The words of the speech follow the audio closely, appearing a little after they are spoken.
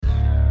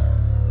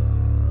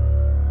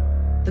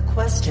The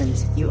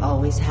questions you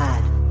always had.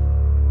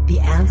 The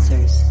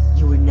answers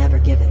you were never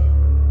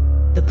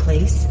given. The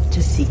place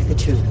to seek the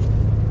truth.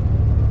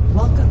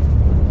 Welcome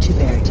to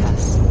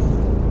Veritas.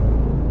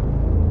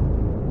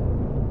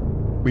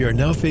 We are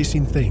now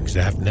facing things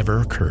that have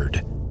never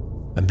occurred,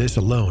 and this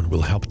alone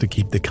will help to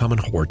keep the common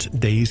hordes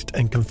dazed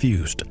and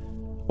confused,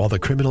 while the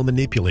criminal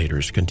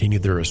manipulators continue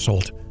their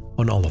assault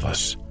on all of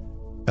us,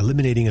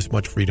 eliminating as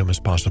much freedom as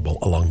possible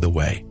along the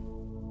way.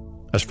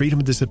 As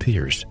freedom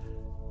disappears,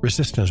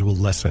 resistance will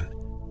lessen,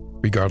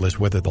 regardless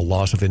whether the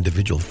loss of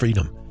individual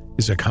freedom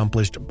is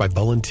accomplished by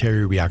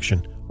voluntary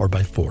reaction or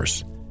by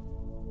force.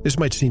 This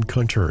might seem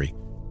contrary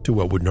to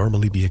what would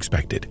normally be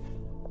expected,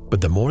 but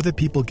the more that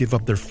people give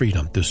up their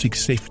freedom to seek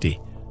safety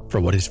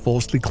for what is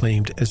falsely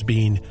claimed as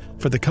being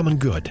for the common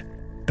good,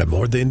 the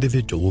more the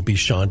individual will be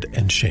shunned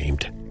and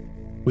shamed.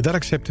 Without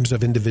acceptance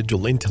of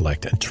individual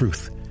intellect and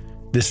truth,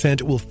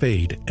 dissent will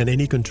fade and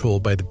any control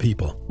by the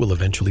people will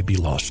eventually be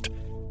lost.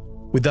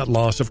 With that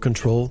loss of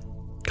control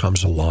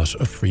comes a loss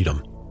of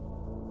freedom.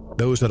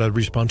 Those that are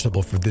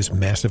responsible for this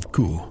massive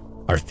coup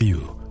are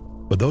few,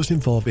 but those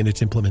involved in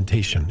its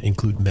implementation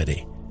include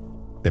many.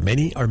 The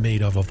many are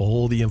made up of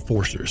all the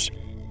enforcers,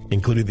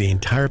 including the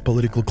entire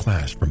political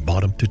class from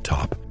bottom to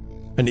top,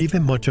 and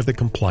even much of the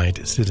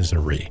compliant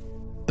citizenry,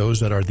 those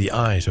that are the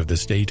eyes of the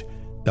state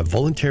that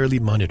voluntarily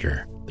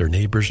monitor their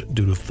neighbors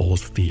due to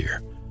false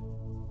fear.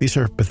 These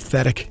are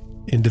pathetic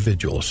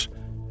individuals,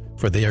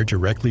 for they are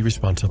directly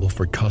responsible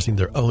for causing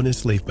their own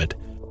enslavement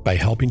by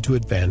helping to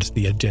advance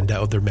the agenda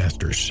of their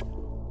masters.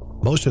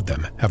 Most of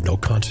them have no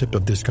concept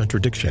of this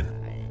contradiction,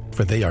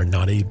 for they are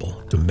not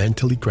able to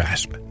mentally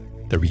grasp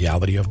the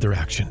reality of their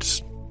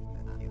actions.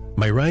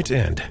 My rights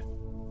end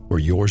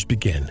where yours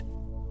begin,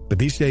 but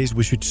these days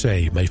we should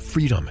say my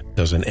freedom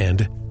doesn't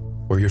end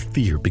where your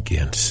fear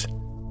begins.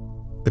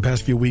 The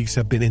past few weeks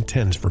have been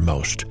intense for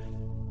most.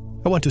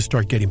 I want to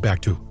start getting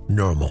back to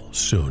normal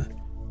soon,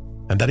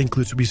 and that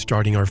includes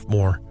restarting our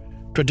more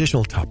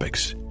traditional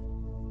topics.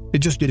 It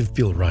just didn't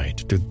feel right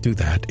to do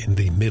that in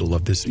the middle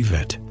of this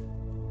event.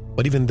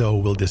 But even though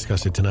we'll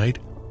discuss it tonight,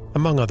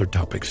 among other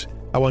topics,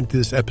 I want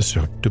this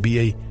episode to be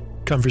a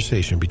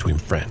conversation between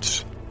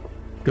friends,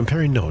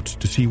 comparing notes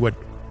to see what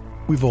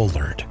we've all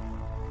learned,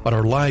 what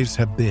our lives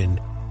have been,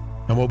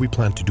 and what we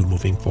plan to do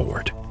moving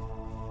forward.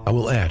 I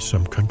will add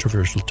some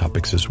controversial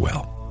topics as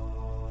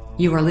well.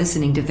 You are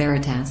listening to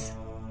Veritas.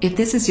 If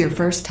this is your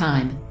first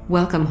time,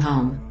 welcome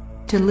home.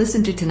 To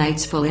listen to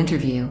tonight's full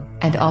interview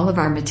and all of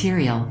our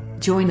material,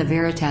 join the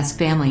Veritas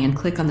family and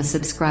click on the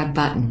subscribe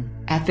button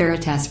at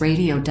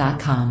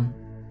veritasradio.com.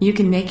 You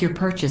can make your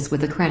purchase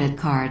with a credit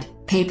card,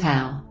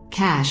 PayPal,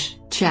 cash,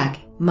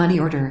 check, money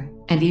order,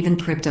 and even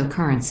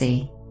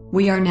cryptocurrency.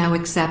 We are now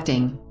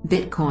accepting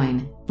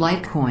Bitcoin,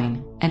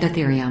 Litecoin, and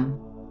Ethereum.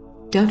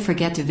 Don't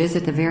forget to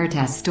visit the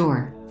Veritas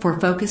store for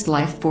Focused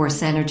Life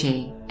Force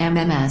Energy,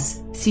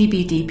 MMS,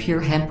 CBD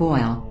Pure Hemp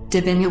Oil,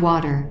 Divina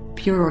Water,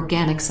 Pure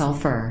Organic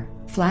Sulfur,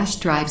 flash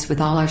drives with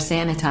all our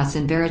Sanitas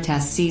and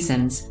Veritas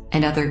seasons,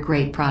 and other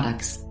great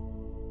products.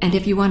 And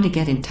if you want to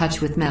get in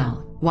touch with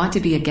Mel, want to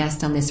be a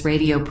guest on this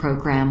radio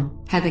program,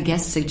 have a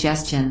guest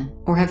suggestion,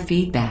 or have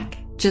feedback,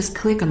 just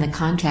click on the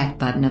contact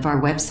button of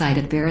our website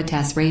at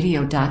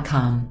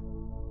veritasradio.com.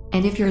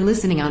 And if you're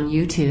listening on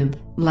YouTube,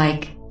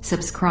 like,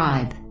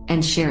 subscribe,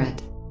 and share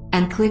it.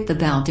 And click the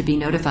bell to be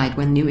notified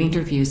when new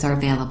interviews are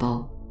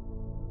available.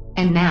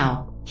 And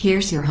now,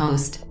 here's your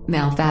host,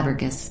 Mel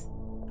Fabregas.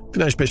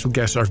 Tonight's special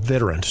guests are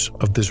veterans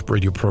of this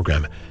radio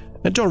program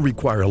and don't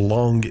require a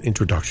long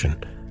introduction.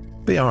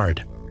 They are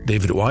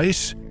David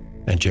Weiss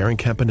and Jeran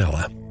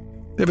Campanella.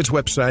 David's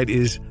website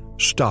is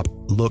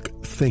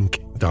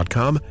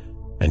stoplookthink.com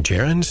and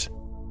Jeran's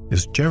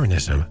is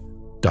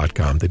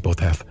jeranism.com. They both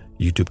have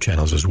YouTube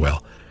channels as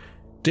well.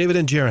 David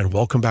and Jeran,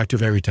 welcome back to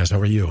Veritas. How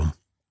are you?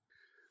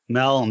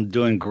 Mel, I'm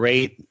doing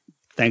great.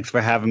 Thanks for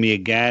having me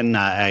again.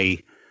 I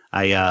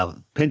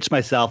pinch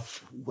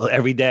myself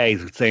every day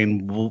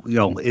saying,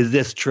 is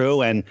this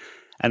true? And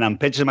I'm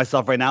pinching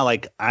myself right now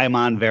like I'm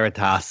on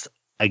Veritas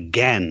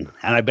again.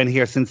 And I've been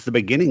here since the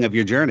beginning of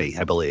your journey,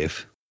 I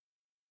believe.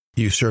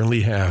 You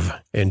certainly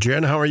have. And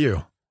Jeran, how are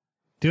you?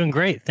 Doing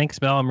great.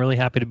 Thanks, Mel. I'm really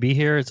happy to be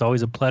here. It's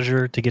always a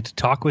pleasure to get to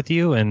talk with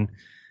you. And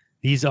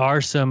these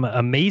are some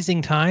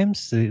amazing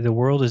times. The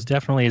world is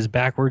definitely as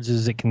backwards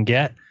as it can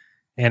get.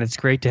 And it's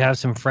great to have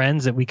some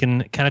friends that we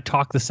can kind of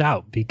talk this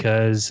out,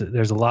 because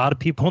there's a lot of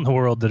people in the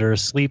world that are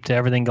asleep to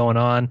everything going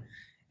on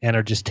and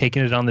are just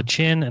taking it on the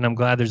chin. And I'm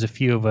glad there's a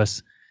few of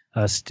us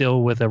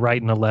still with a right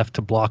and a left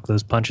to block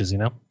those punches,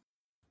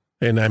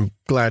 And I'm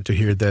glad to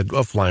hear that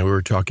offline we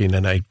were talking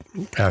and I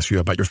asked you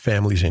about your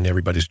families and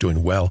everybody's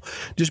doing well.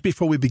 Just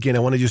before we begin, I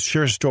want to just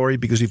share a story,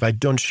 because if I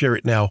don't share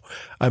it now,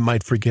 I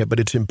might forget, but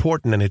it's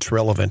important and it's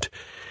relevant.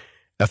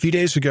 A few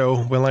days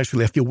ago, well,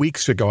 actually a few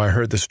weeks ago, I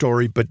heard the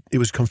story, but it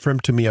was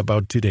confirmed to me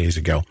about 2 days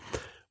ago.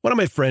 One of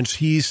my friends,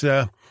 he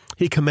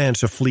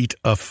commands a fleet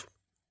of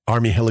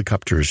Army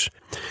helicopters.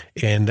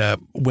 And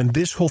when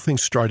this whole thing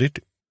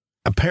started,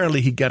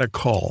 apparently he got a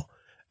call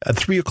at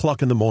 3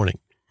 o'clock in the morning.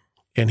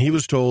 And he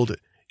was told,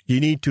 you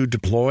need to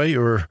deploy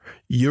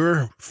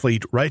your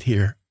fleet right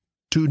here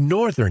to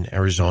northern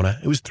Arizona.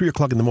 It was 3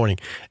 o'clock in the morning,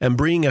 and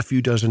bring a few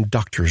dozen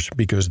doctors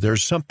because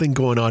there's something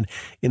going on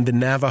in the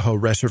Navajo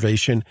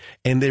reservation,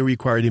 and they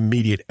required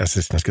immediate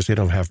assistance because they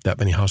don't have that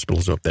many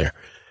hospitals up there.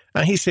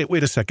 And he said,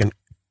 wait a second,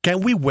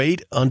 can we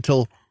wait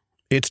until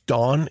it's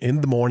dawn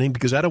in the morning?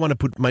 Because I don't want to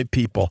put my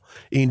people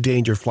in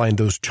danger flying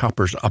those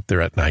choppers up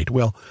there at night.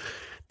 Well,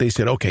 they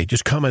said, okay,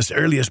 just come as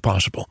early as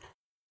possible.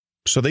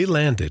 So they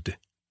landed,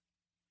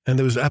 and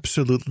there was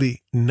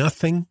absolutely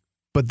nothing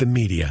but the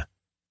media.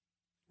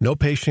 No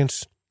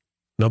patients,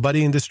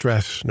 nobody in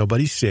distress,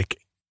 nobody sick.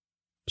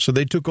 So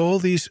they took all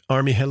these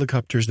Army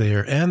helicopters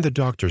there and the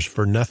doctors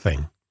for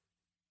nothing.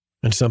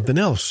 And something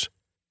else.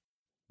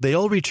 They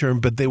all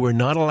returned, but they were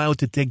not allowed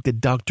to take the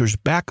doctors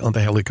back on the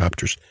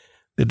helicopters.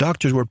 The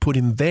doctors were put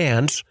in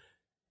vans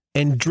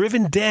and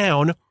driven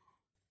down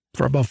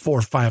for about 4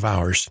 or 5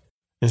 hours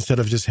instead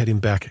of just heading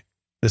back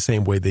the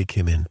same way they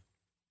came in.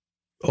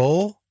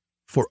 All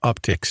for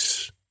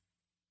optics.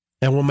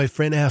 And when my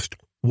friend asked,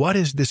 what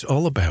is this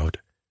all about?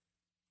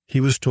 He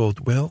was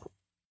told, well,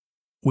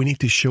 we need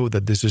to show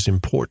that this is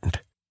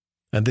important.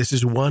 And this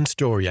is one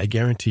story, I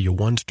guarantee you,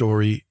 one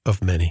story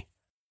of many.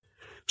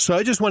 So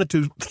I just wanted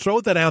to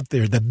throw that out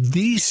there, that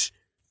these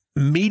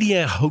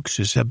media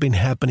hoaxes have been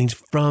happening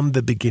from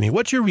the beginning.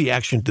 What's your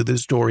reaction to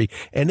this story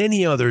and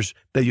any others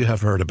that you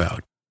have heard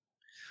about?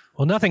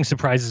 Well, nothing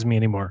surprises me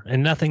anymore,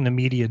 and nothing the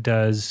media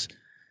does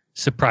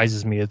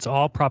surprises me. It's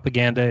all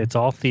propaganda. It's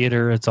all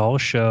theater. It's all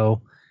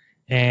show.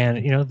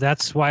 And,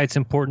 that's why it's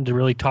important to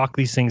really talk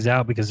these things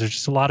out, because there's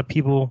just a lot of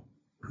people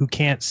who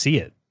can't see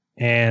it.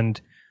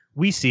 And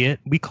we see it.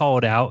 We call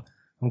it out.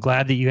 I'm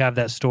glad that you have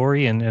that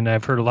story. And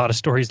I've heard a lot of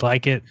stories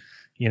like it.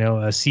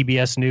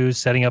 CBS News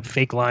setting up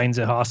fake lines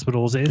at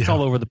hospitals. It's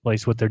all over the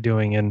place what they're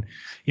doing. And,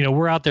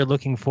 we're out there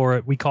looking for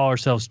it. We call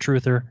ourselves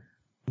Truther.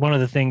 One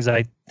of the things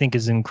I think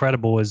is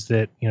incredible is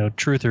that,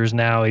 truther is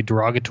now a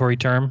derogatory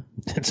term.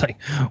 It's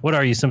like, what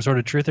are you, some sort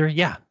of truther?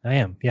 Yeah, I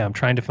am. Yeah, I'm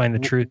trying to find the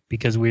truth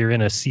because we are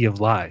in a sea of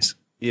lies.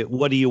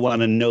 What do you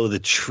want to know the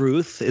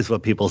truth is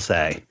what people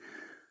say.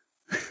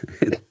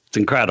 It's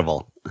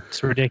incredible.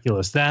 It's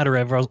ridiculous. That, or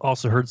I've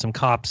also heard some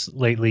cops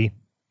lately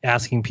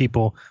asking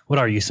people, what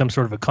are you, some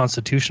sort of a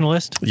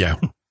constitutionalist? Yeah,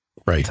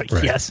 right. Like,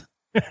 right. Yes.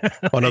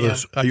 One of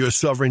those, are you a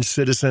sovereign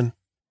citizen?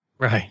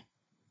 Right.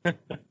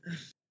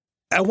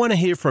 I want to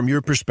hear from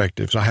your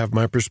perspectives. I have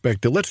my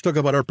perspective. Let's talk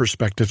about our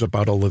perspectives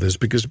about all of this,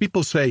 because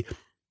people say,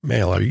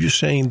 Mel, are you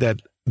saying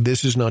that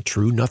this is not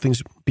true?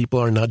 People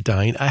are not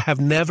dying. I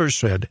have never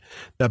said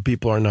that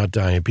people are not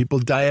dying. People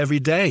die every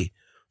day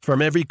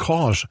from every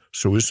cause: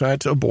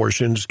 suicides,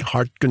 abortions,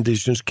 heart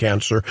conditions,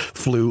 cancer,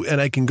 flu,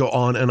 and I can go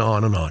on and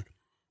on and on.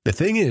 The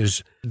thing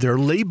is, they're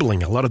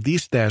labeling a lot of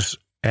these deaths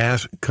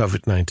as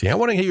COVID-19. I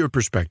want to hear your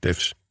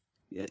perspectives.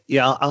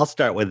 Yeah, I'll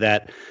start with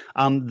that.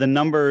 The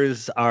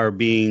numbers are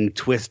being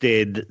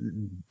twisted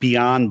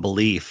beyond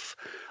belief.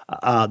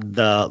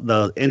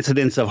 The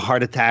incidence of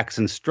heart attacks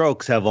and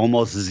strokes have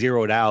almost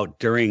zeroed out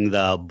during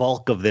the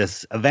bulk of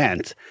this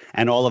event,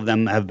 and all of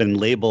them have been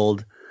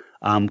labeled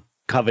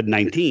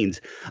COVID-19s.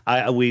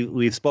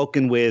 We've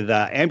spoken with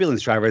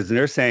ambulance drivers, and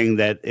they're saying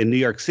that in New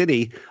York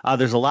City,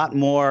 there's a lot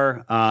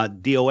more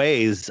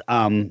DOAs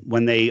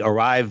when they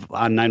arrive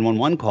on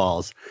 911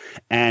 calls.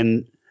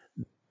 And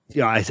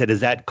I said,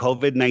 is that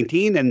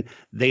COVID-19? And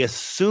they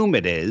assume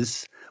it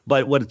is.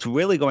 But what's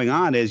really going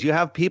on is you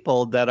have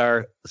people that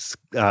are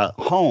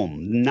home,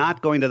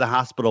 not going to the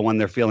hospital when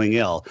they're feeling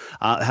ill,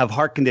 have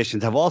heart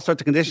conditions, have all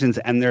sorts of conditions,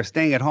 and they're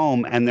staying at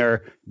home and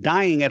they're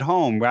dying at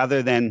home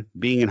rather than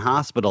being in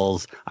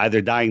hospitals,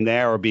 either dying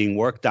there or being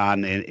worked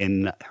on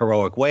in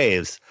heroic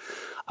ways.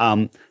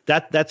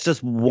 That's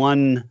just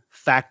one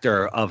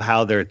factor of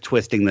how they're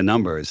twisting the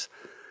numbers.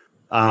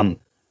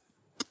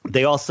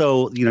 They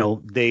also,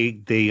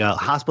 the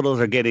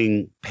hospitals are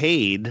getting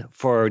paid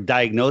for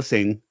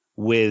diagnosing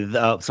with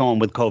someone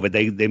with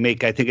COVID. They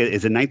make, I think,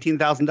 is it $19,000,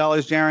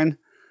 Jeran?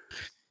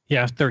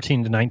 Yeah,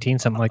 13 to 19,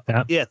 something like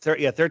that. Yeah,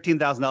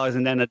 $13,000,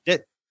 and then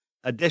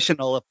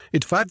additional.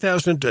 It's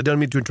 $5,000. I don't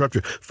mean to interrupt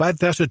you.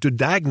 $5,000 to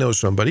diagnose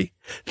somebody,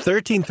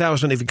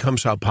 $13,000 if it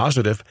comes out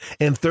positive,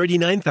 and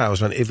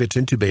 $39,000 if it's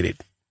intubated.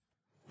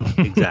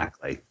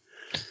 Exactly.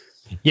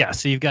 Yeah,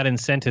 so you've got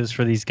incentives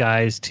for these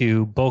guys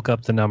to bulk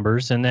up the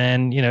numbers. And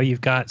then,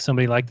 you've got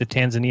somebody like the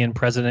Tanzanian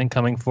president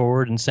coming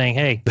forward and saying,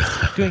 hey,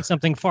 doing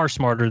something far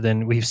smarter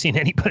than we've seen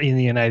anybody in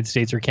the United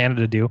States or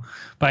Canada do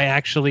by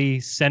actually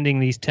sending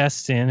these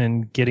tests in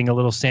and getting a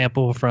little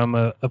sample from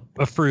a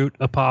fruit,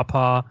 a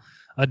pawpaw,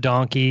 a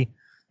donkey,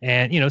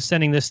 and,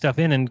 sending this stuff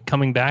in and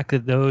coming back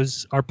that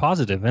those are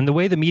positive. And the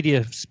way the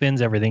media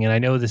spins everything, and I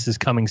know this is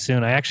coming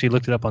soon. I actually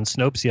looked it up on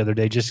Snopes the other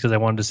day just because I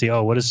wanted to see,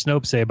 what does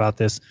Snopes say about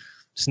this?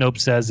 Snopes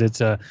says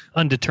it's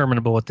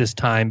undeterminable at this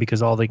time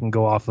because all they can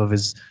go off of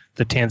is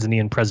the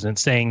Tanzanian president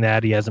saying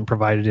that he hasn't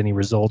provided any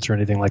results or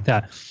anything like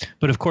that.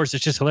 But of course,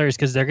 it's just hilarious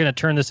because they're going to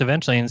turn this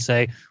eventually and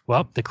say,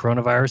 well, the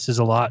coronavirus is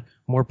a lot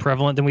more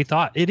prevalent than we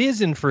thought. It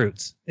is in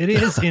fruits. It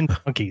is in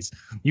donkeys.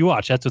 You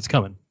watch. That's what's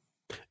coming.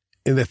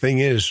 And the thing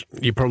is,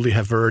 you probably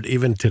have heard,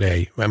 even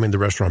today, I'm in the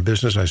restaurant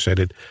business, I said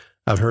it,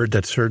 I've heard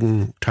that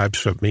certain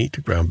types of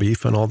meat, ground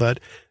beef and all that,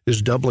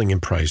 is doubling in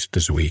price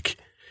this week.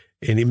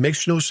 And it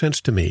makes no sense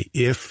to me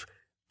if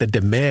the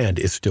demand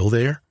is still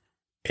there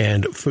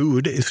and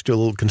food is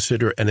still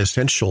considered an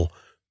essential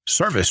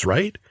service,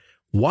 right?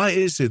 Why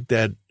is it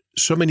that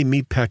so many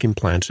meatpacking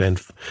plants and,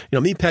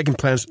 meatpacking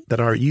plants that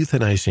are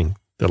euthanizing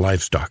their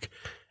livestock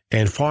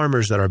and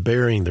farmers that are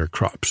burying their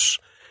crops?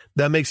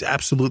 That makes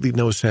absolutely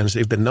no sense.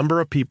 If the number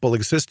of people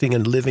existing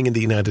and living in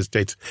the United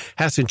States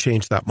hasn't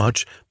changed that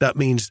much, that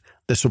means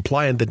the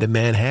supply and the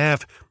demand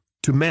have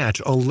to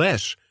match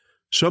unless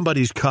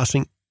somebody's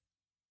causing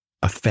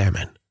a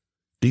famine.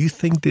 Do you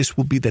think this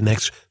will be the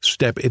next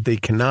step if they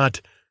cannot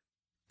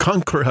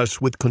conquer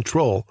us with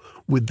control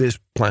with this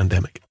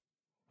pandemic?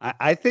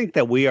 I think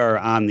that we are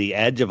on the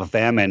edge of a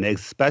famine,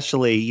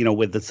 especially,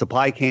 with the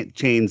supply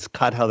chains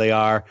cut how they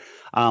are.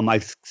 I'm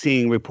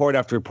seeing report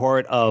after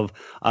report of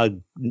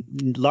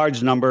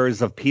large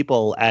numbers of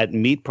people at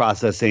meat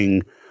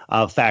processing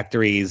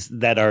factories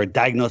that are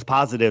diagnosed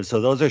positive. So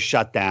those are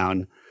shut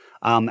down.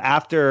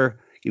 After,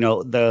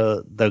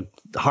 the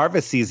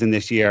harvest season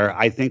this year,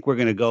 I think we're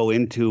going to go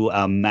into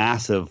a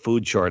massive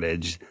food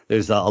shortage.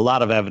 There's a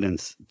lot of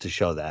evidence to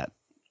show that.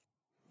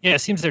 Yeah, it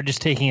seems they're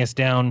just taking us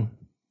down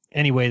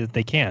any way that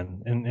they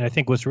can. And I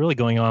think what's really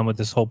going on with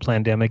this whole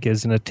pandemic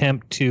is an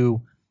attempt to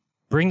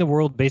bring the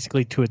world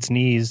basically to its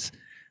knees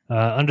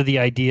under the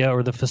idea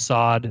or the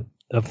facade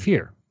of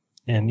fear.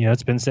 And,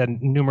 it's been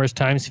said numerous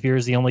times, fear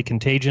is the only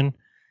contagion.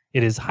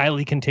 It is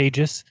highly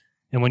contagious.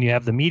 And when you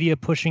have the media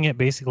pushing it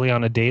basically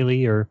on a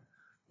daily or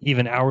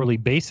even hourly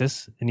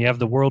basis, and you have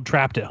the world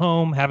trapped at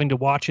home, having to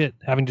watch it,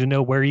 having to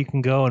know where you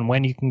can go and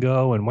when you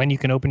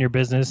can open your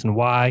business and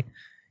why,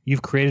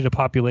 you've created a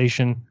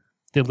population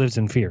that lives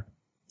in fear.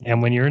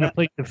 And when you're in a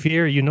place of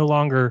fear, you no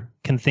longer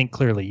can think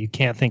clearly. You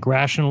can't think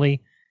rationally,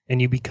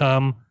 and you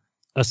become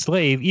a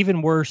slave,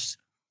 even worse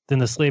than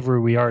the slavery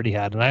we already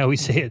had. And I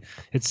always say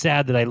it's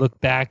sad that I look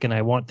back and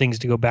I want things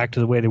to go back to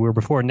the way they were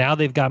before. Now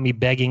they've got me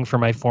begging for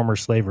my former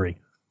slavery.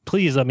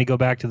 Please let me go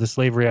back to the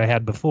slavery I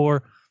had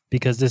before,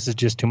 because this is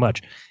just too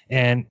much.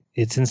 And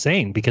it's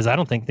insane, because I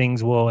don't think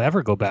things will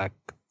ever go back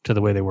to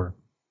the way they were.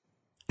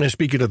 And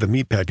speaking of the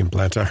meatpacking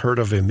plants, I heard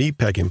of a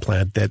meatpacking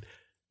plant that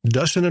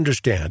doesn't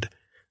understand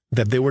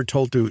that they were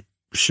told to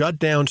shut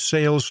down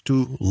sales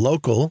to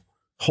local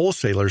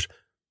wholesalers,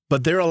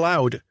 but they're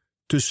allowed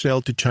to sell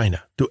to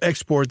China, to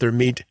export their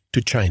meat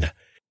to China.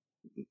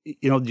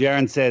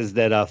 Jeran says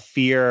that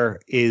fear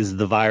is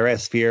the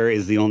virus. Fear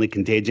is the only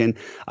contagion.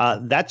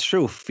 That's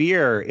true.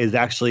 Fear is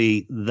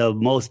actually the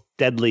most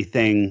deadly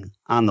thing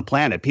on the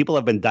planet. People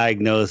have been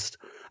diagnosed.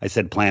 I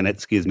said planet,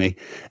 excuse me.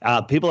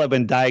 People have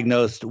been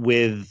diagnosed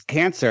with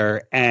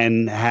cancer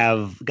and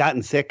have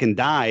gotten sick and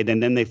died,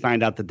 and then they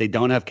find out that they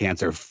don't have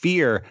cancer.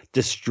 Fear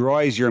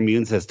destroys your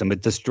immune system.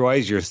 It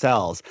destroys your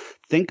cells.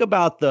 Think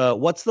about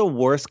what's the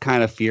worst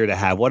kind of fear to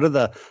have? What are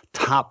the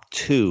top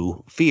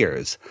two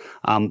fears?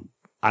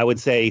 I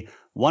would say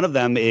one of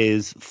them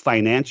is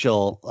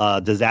financial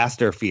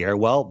disaster fear.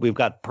 Well, we've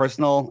got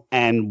personal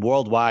and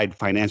worldwide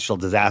financial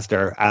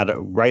disaster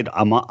right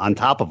on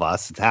top of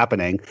us. It's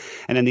happening.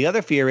 And then the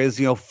other fear is,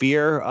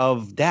 fear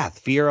of death,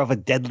 fear of a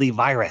deadly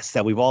virus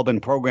that we've all been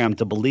programmed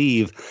to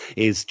believe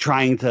is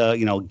trying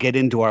to, get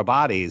into our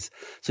bodies.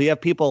 So you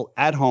have people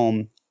at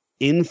home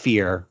in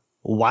fear,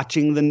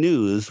 watching the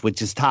news,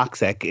 which is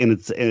toxic in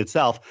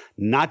itself,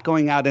 not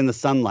going out in the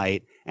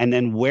sunlight, and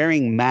then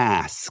wearing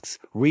masks,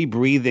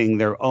 rebreathing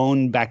their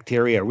own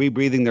bacteria,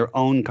 rebreathing their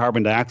own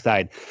carbon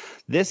dioxide.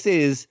 This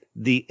is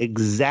the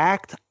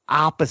exact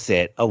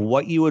opposite of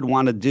what you would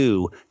want to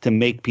do to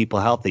make people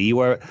healthy.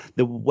 When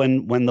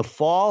the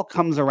fall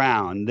comes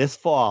around, this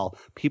fall,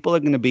 people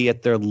are going to be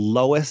at their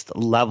lowest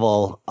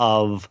level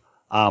of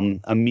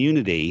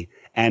immunity.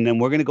 And then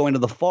we're going to go into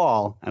the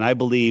fall, and I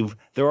believe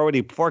they're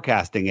already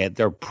forecasting it.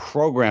 They're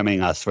programming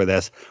us for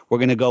this. We're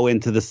going to go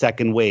into the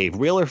second wave.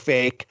 Real or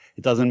fake,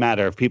 it doesn't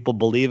matter. If people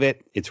believe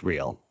it, it's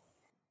real.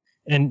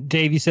 And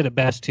Dave, you said it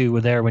best too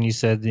when you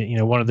said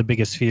that, one of the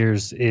biggest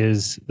fears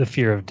is the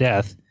fear of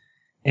death.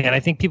 And I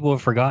think people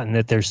have forgotten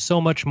that there's so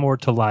much more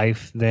to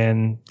life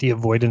than the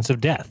avoidance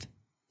of death.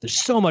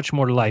 There's so much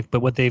more to life,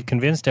 but what they've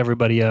convinced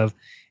everybody of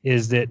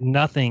is that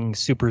nothing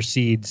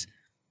supersedes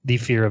the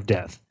fear of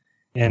death.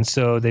 And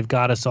so they've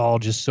got us all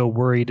just so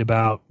worried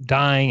about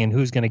dying and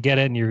who's going to get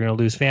it, and you're going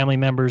to lose family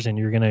members, and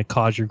you're going to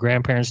cause your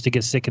grandparents to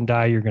get sick and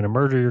die, you're going to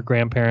murder your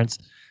grandparents,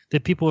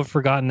 that people have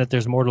forgotten that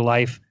there's more to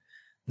life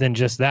than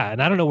just that.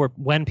 And I don't know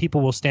when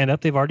people will stand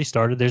up. They've already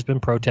started. There's been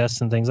protests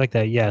and things like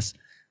that, yes.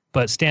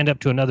 But stand up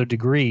to another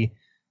degree,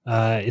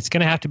 it's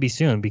going to have to be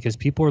soon, because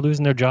people are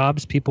losing their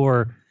jobs. People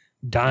are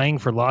dying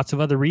for lots of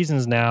other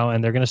reasons now,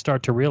 and they're going to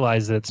start to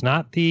realize that it's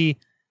not the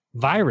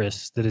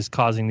virus that is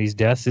causing these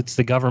deaths. It's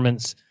the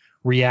government's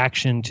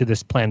reaction to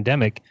this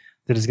pandemic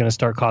that is going to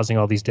start causing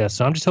all these deaths.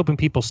 So I'm just hoping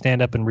people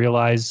stand up and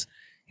realize,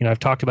 I've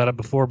talked about it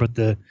before, but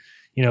the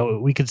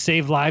we could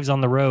save lives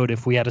on the road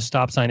if we had a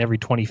stop sign every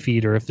 20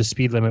 feet or if the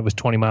speed limit was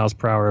 20 miles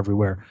per hour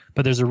everywhere.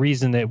 But there's a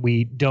reason that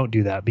we don't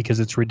do that, because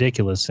it's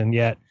ridiculous. And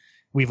yet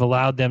we've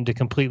allowed them to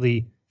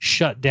completely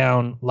shut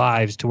down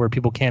lives to where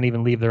people can't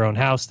even leave their own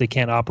house. They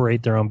can't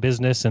operate their own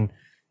business. And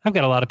I've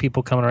got a lot of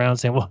people coming around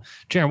saying, well,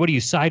 Jeran, what do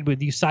you side with?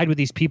 Do you side with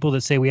these people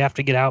that say we have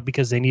to get out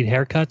because they need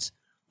haircuts?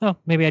 No,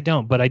 maybe I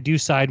don't. But I do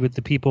side with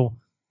the people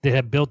that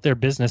have built their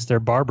business. They're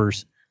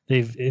barbers.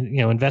 They've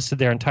invested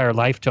their entire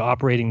life to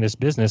operating this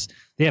business.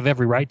 They have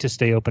every right to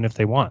stay open if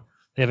they want.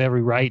 They have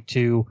every right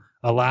to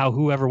allow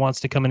whoever wants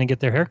to come in and get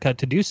their haircut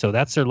to do so.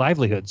 That's their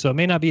livelihood. So it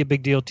may not be a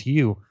big deal to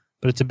you,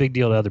 but it's a big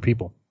deal to other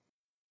people.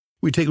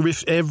 We take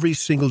risks every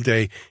single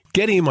day.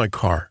 Getting in my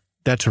car,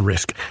 that's a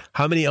risk.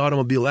 How many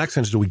automobile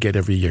accidents do we get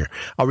every year?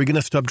 Are we going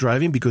to stop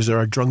driving because there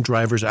are drunk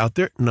drivers out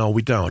there? No,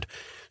 we don't.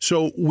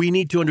 So we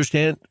need to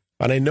understand,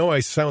 and I know I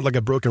sound like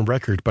a broken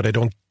record, but I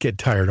don't get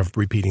tired of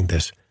repeating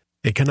this.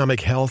 Economic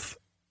health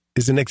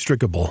is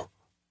inextricable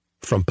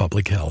from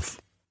public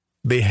health.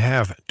 They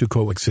have to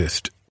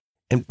coexist.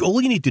 And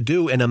all you need to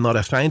do, and I'm not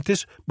a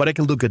scientist, but I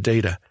can look at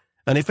data.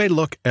 And if I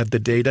look at the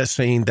data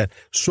saying that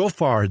so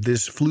far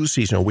this flu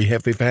season,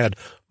 we've had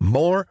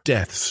more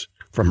deaths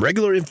from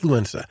regular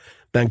influenza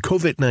than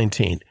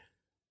COVID-19,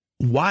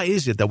 why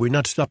is it that we're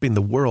not stopping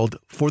the world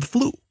for the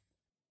flu?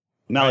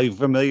 Mel, you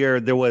familiar?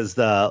 There was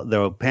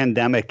the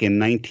pandemic in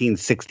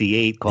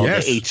 1968 called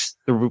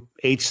the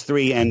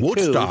H3N2.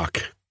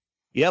 Woodstock.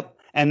 Yep.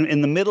 And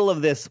in the middle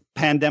of this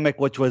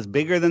pandemic, which was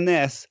bigger than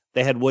this,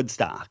 they had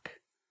Woodstock.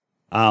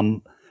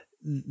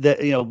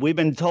 We've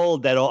been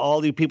told that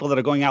all the people that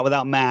are going out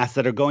without masks,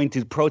 that are going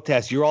to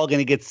protest, you're all going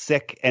to get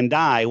sick and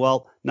die.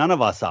 Well, none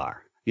of us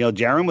are.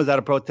 Jeran was at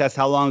a protest.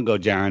 How long ago,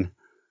 Jeran?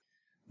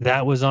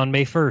 That was on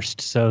May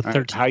 1st. So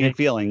 13. How are you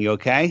feeling? You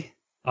okay?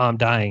 I'm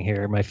dying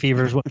here. My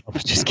fever's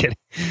just kidding.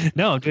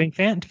 No, I'm doing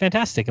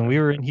fantastic. And we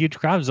were in huge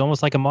crowds,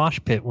 almost like a mosh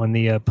pit when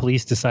the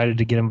police decided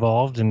to get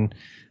involved and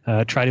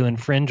try to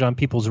infringe on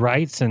people's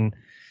rights. And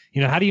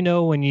how do you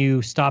know when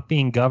you stop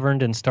being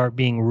governed and start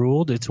being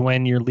ruled? It's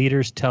when your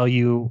leaders tell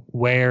you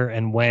where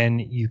and when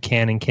you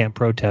can and can't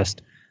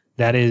protest.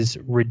 That is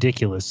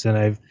ridiculous. And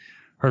I've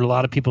heard a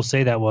lot of people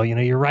say that, well,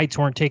 your rights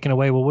weren't taken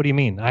away. Well, what do you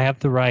mean? I have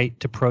the right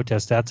to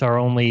protest. That's our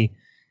only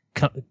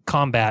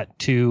combat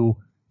to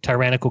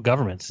tyrannical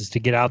governments, is to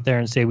get out there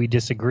and say we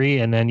disagree.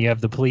 And then you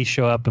have the police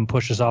show up and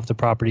push us off the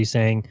property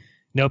saying,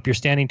 nope, you're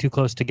standing too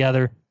close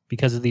together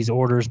because of these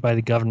orders by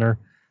the governor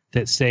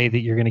that say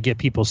that you're going to get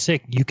people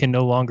sick. You can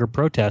no longer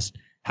protest.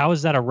 How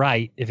is that a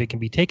right if it can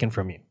be taken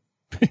from you?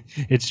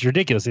 It's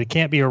ridiculous. It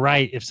can't be a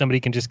right if somebody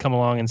can just come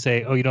along and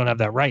say, oh, you don't have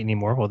that right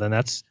anymore. Well, then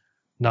that's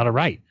not a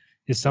right.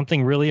 Is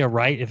something really a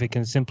right if it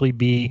can simply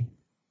be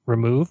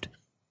removed?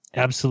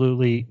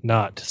 Absolutely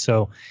not.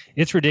 So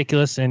it's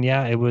ridiculous. And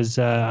yeah, it was,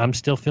 I'm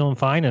still feeling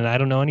fine. And I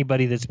don't know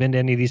anybody that's been to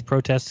any of these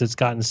protests that's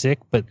gotten sick,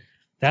 but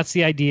that's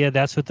the idea.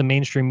 That's what the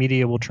mainstream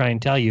media will try and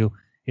tell you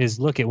is,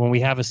 look at when we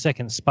have a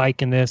second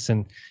spike in this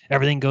and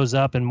everything goes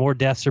up and more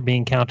deaths are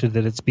being counted,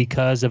 that it's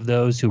because of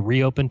those who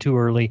reopened too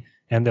early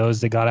and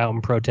those that got out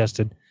and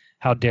protested.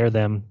 How dare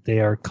them? They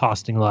are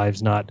costing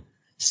lives, not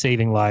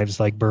saving lives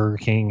like Burger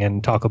King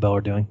and Taco Bell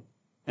are doing.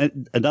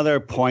 And another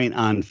point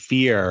on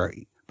fear,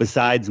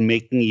 besides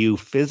making you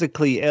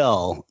physically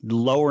ill,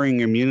 lowering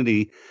your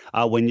immunity,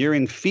 when you're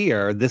in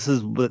fear, this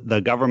is what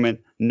the government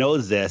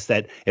knows this,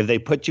 that if they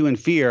put you in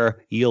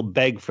fear, you'll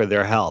beg for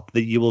their help,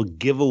 that you'll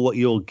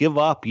give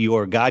up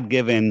your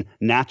God-given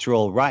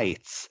natural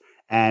rights.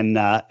 And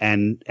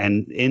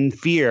in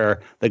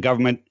fear, the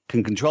government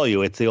can control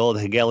you. It's the old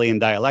Hegelian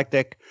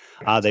dialectic.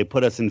 They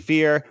put us in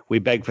fear. We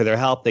beg for their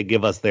help. They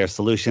give us their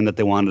solution that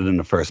they wanted in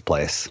the first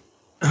place.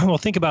 Well,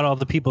 think about all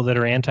the people that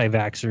are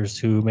anti-vaxxers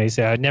who may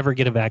say, I'd never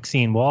get a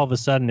vaccine. Well, all of a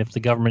sudden, if the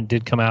government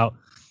did come out,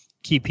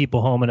 keep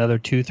people home another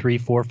 2, 3,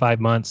 4, 5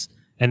 months,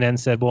 and then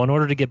said, well, in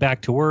order to get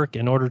back to work,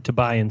 in order to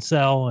buy and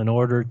sell, in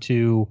order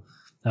to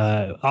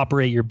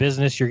operate your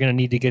business, you're going to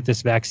need to get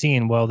this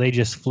vaccine. Well, they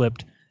just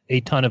flipped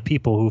a ton of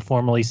people who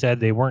formerly said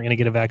they weren't going to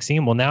get a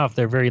vaccine. Well, now if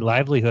their very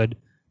livelihood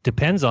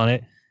depends on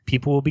it,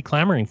 people will be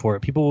clamoring for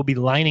it. People will be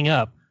lining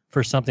up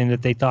for something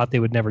that they thought they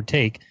would never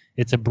take.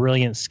 It's a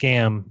brilliant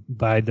scam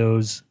by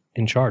those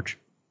in charge.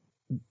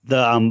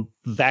 The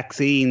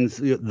vaccines,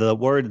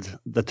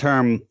 the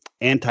term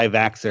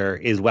anti-vaxxer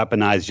is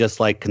weaponized just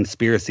like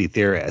conspiracy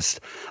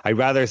theorist. I'd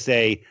rather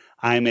say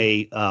I'm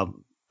a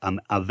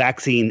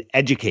vaccine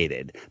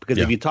educated, because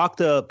if you talk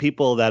to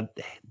people that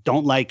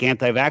don't like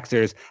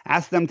anti-vaxxers,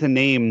 ask them to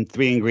name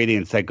 3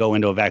 ingredients that go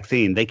into a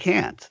vaccine. They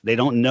can't. They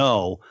don't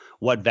know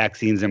what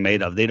vaccines are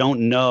made of. They don't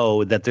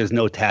know that there's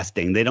no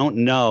testing. They don't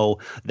know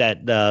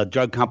that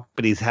drug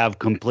companies have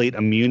complete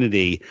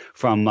immunity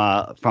from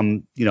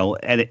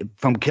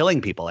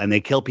killing people, and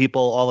they kill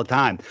people all the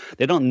time.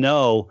 They don't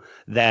know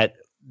that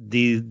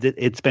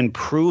it's been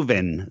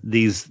proven,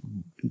 these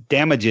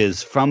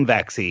damages from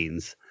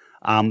vaccines.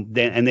 And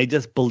they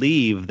just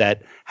believe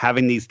that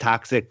having these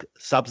toxic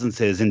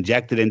substances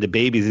injected into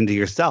babies, into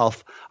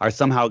yourself, are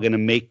somehow going to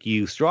make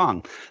you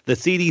strong. The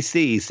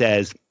CDC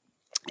says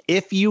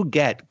if you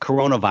get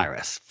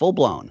coronavirus full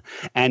blown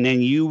and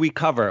then you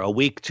recover a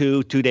week,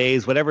 2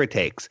 days, whatever it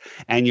takes,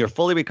 and you're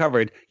fully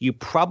recovered, you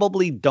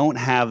probably don't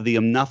have the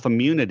enough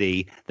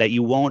immunity that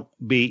you won't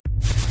be.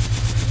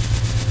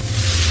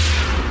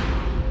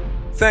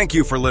 Thank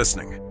you for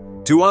listening.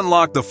 To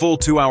unlock the full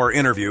 2-hour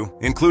interview,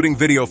 including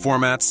video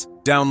formats,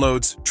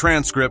 downloads,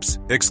 transcripts,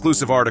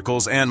 exclusive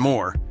articles, and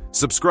more,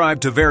 subscribe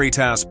to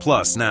Veritas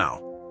Plus now.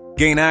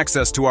 Gain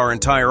access to our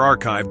entire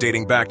archive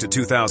dating back to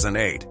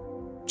 2008.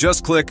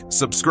 Just click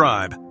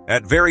subscribe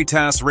at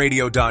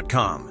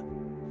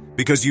veritasradio.com.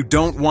 Because you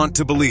don't want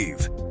to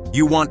believe,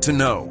 you want to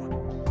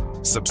know.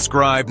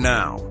 Subscribe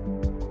now.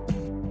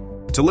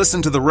 To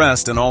listen to the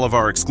rest and all of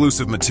our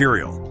exclusive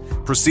material,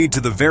 proceed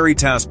to the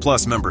Veritas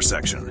Plus member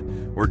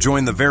section or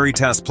join the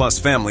Veritas Plus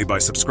family by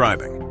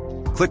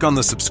subscribing. Click on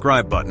the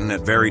subscribe button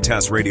at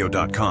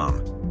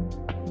veritasradio.com.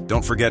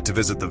 Don't forget to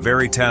visit the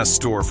Veritas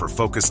store for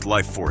focused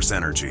life force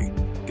energy.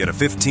 Get a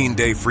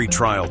 15-day free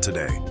trial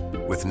today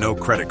with no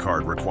credit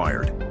card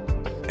required.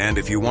 And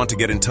if you want to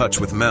get in touch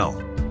with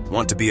Mel,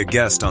 want to be a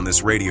guest on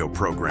this radio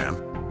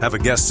program, have a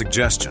guest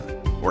suggestion,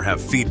 or have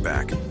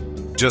feedback,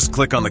 just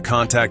click on the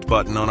contact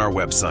button on our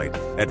website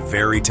at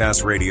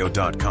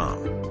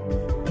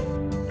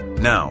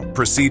veritasradio.com. Now,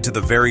 proceed to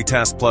the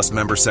Veritas Plus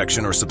member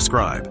section or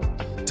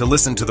subscribe to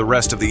listen to the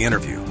rest of the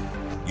interview.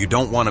 You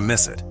don't want to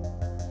miss it.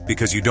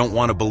 Because you don't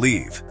want to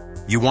believe,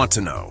 you want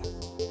to know.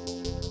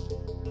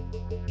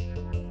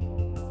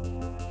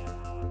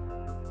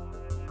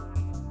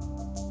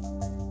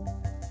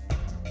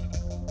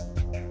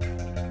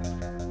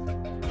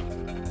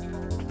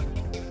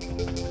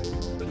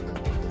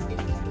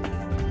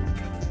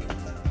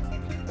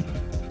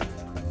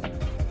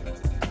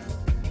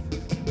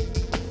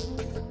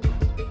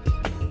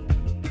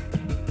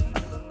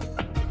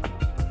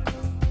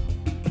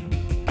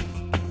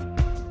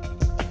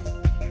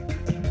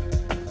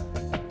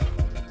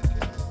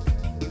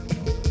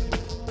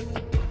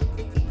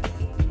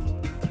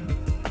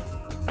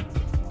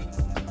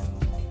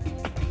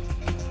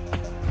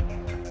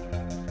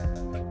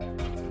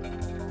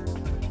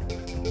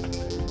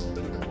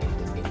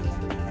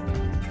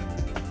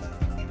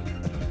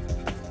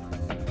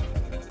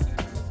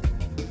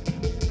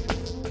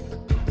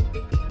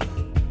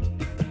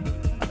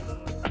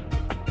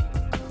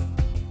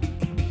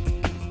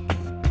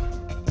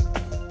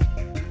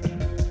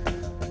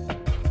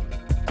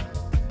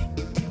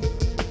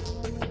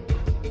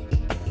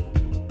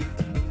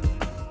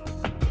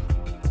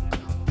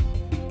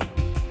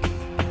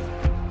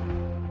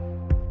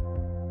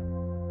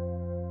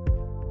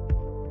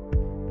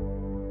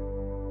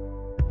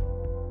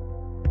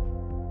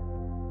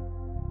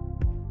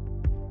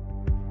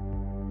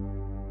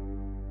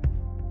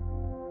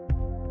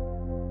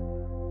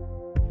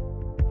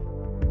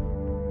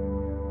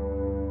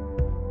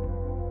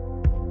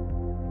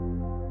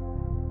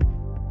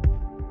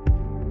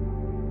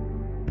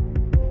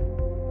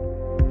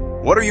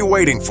 What are you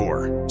waiting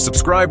for?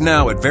 Subscribe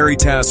now at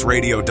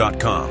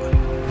veritasradio.com.